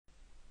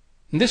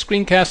In this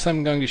screencast,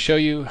 I'm going to show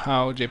you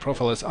how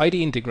JProfiler's IDE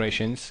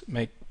integrations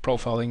make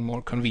profiling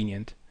more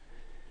convenient.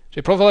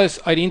 JProfiler's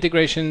IDE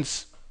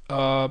integrations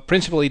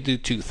principally do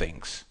two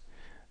things.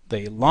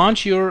 They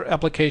launch your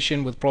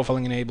application with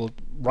profiling enabled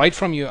right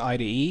from your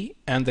IDE,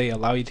 and they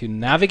allow you to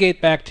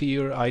navigate back to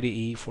your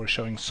IDE for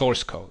showing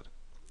source code.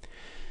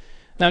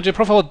 Now,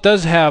 JProfiler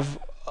does have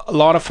a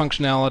lot of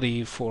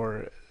functionality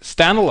for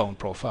standalone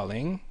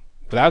profiling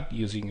without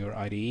using your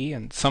IDE,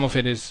 and some of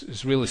it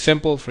is really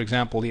simple. For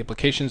example, the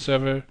application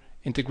server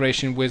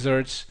integration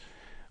wizards,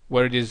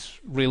 where it is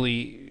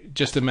really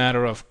just a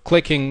matter of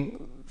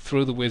clicking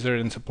through the wizard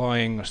and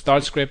supplying a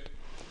start script,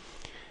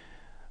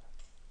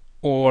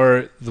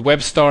 or the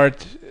web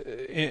start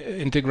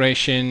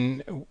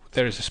integration.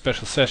 There is a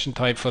special session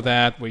type for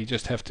that, where you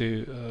just have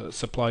to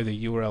supply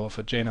the URL of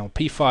a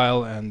JNLP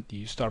file and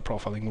you start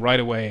profiling right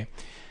away.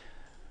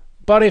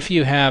 But if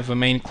you have a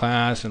main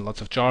class and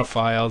lots of jar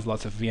files,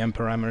 lots of VM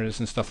parameters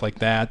and stuff like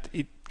that,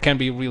 it can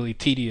be really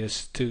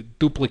tedious to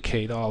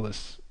duplicate all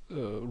this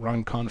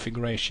run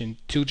configuration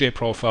to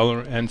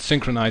JProfiler and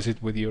synchronize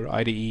it with your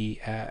IDE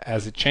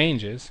as it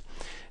changes.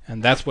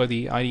 And that's where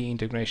the IDE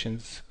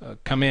integrations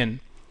come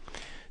in.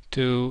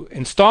 To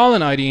install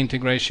an IDE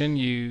integration,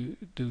 you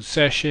do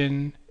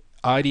session,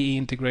 IDE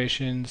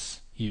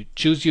integrations, you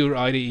choose your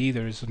IDE.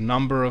 There's a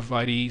number of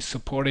IDEs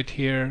supported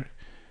here.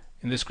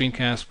 In this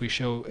screencast, we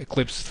show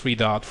Eclipse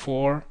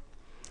 3.4.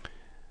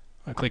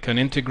 I click on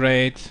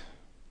Integrate,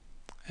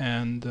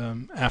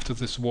 and after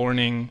this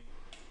warning,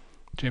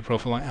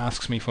 JProfiler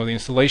asks me for the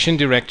installation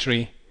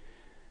directory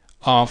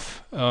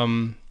of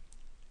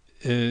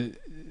the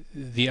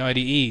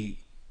IDE.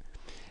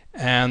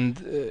 And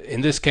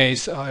in this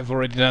case, I've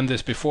already done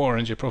this before,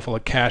 and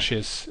JProfiler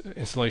caches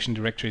installation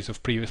directories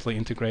of previously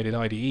integrated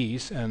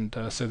IDEs, and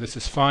so this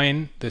is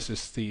fine. This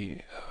is the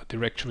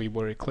directory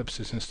where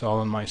Eclipse is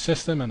installed on my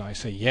system, and I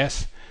say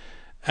yes,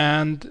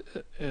 and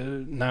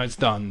now it's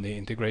done. The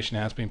integration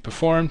has been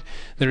performed.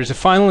 There is a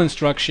final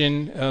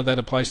instruction that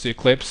applies to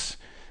Eclipse,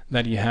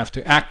 that you have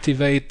to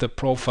activate the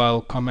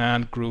profile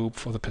command group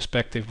for the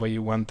perspective where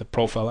you want the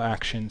profile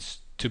actions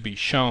to be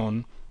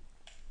shown.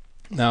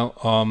 Now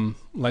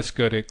let's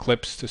go to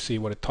Eclipse to see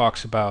what it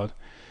talks about.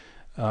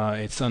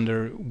 It's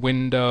under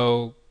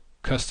Window,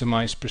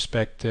 Customize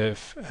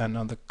Perspective, and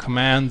on the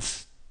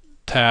Commands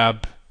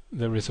tab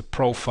there is a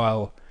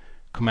profile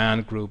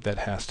command group that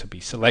has to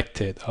be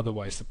selected,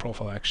 otherwise the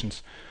profile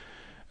actions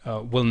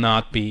will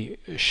not be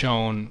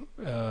shown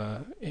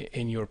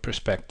in your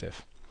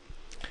perspective.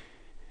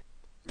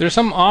 There are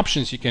some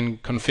options you can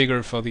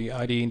configure for the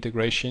IDE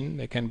integration.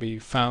 They can be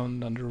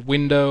found under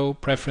Window,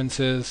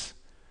 Preferences,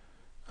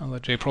 on the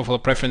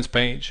JProfiler preference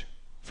page.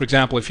 For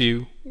example, if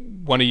you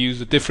want to use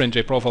a different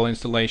JProfiler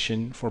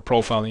installation for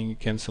profiling, you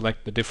can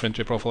select the different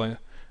JProfiler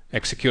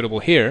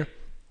executable here.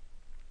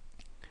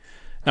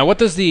 Now, what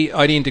does the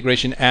IDE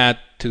integration add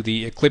to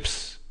the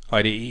Eclipse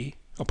IDE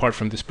apart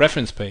from this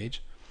preference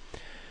page?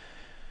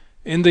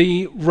 In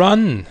the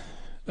Run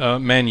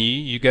menu,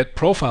 you get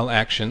profile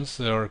actions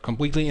that are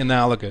completely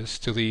analogous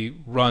to the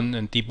Run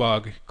and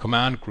Debug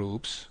command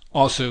groups.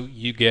 Also,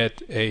 you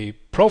get a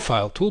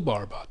Profile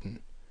toolbar button.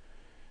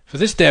 For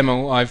this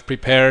demo, I've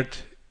prepared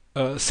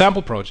a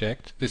sample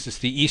project. This is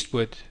the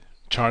Eastwood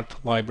chart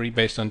library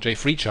based on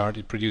JFreeChart.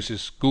 It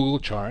produces Google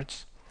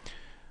charts.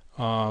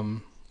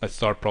 Let's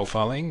start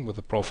profiling with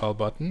the Profile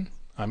button.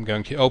 I'm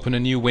going to open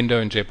a new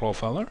window in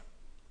JProfiler.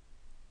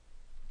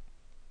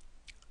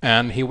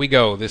 And here we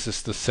go. This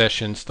is the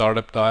session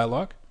startup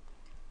dialog.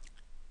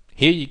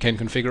 Here you can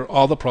configure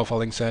all the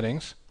profiling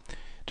settings.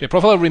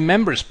 JProfiler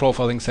remembers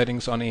profiling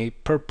settings on a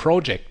per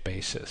project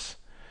basis.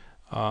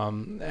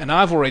 And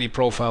I've already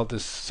profiled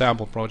this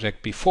sample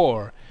project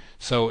before,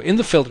 so in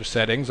the filter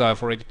settings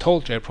I've already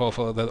told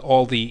JProfiler that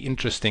all the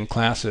interesting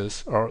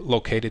classes are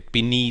located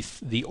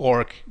beneath the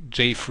org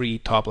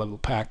jfree top level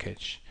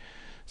package.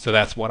 So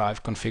that's what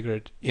I've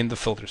configured in the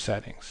filter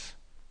settings.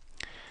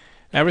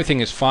 Everything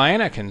is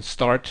fine. I can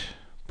start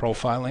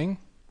profiling.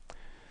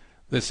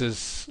 This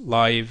is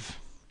live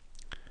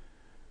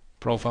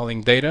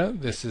profiling data.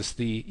 This is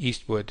the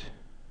Eastwood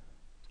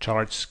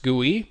charts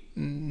GUI.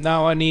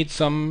 Now I need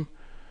some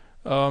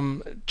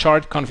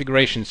chart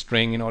configuration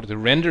string in order to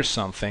render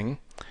something.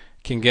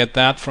 Can get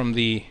that from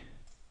the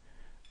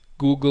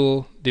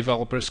Google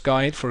Developers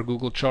Guide for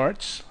Google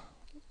Charts.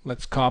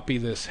 Let's copy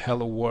this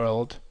Hello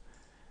World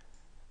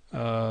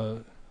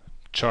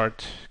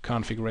chart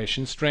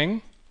configuration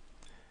string.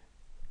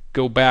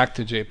 Go back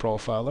to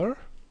JProfiler.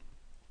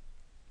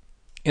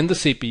 In the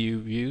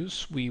CPU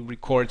views, we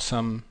record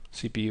some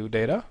CPU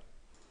data.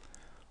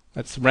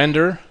 Let's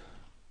render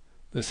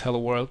this Hello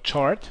World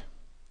chart.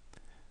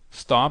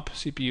 Stop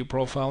CPU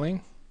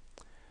profiling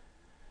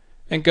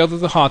and go to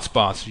the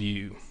hotspots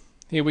view.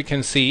 Here we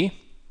can see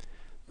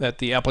that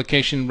the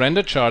application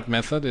render chart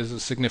method is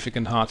a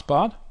significant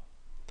hotspot.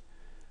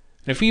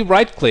 And if we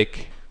right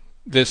click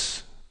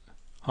this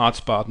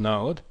hotspot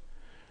node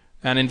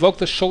and invoke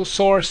the show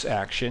source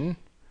action,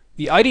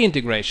 the IDE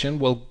integration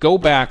will go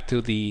back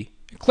to the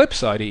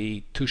Eclipse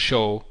IDE to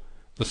show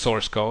the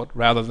source code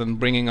rather than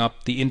bringing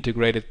up the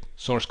integrated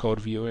source code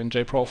view in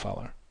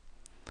JProfiler.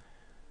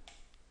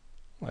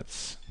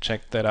 Let's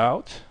check that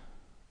out.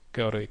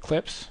 Go to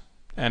Eclipse,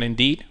 and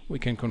indeed we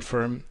can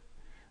confirm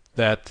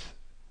that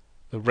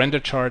the render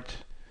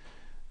chart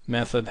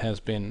method has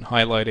been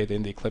highlighted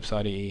in the Eclipse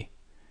IDE,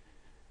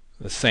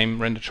 the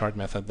same render chart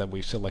method that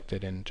we've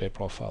selected in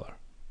JProfiler.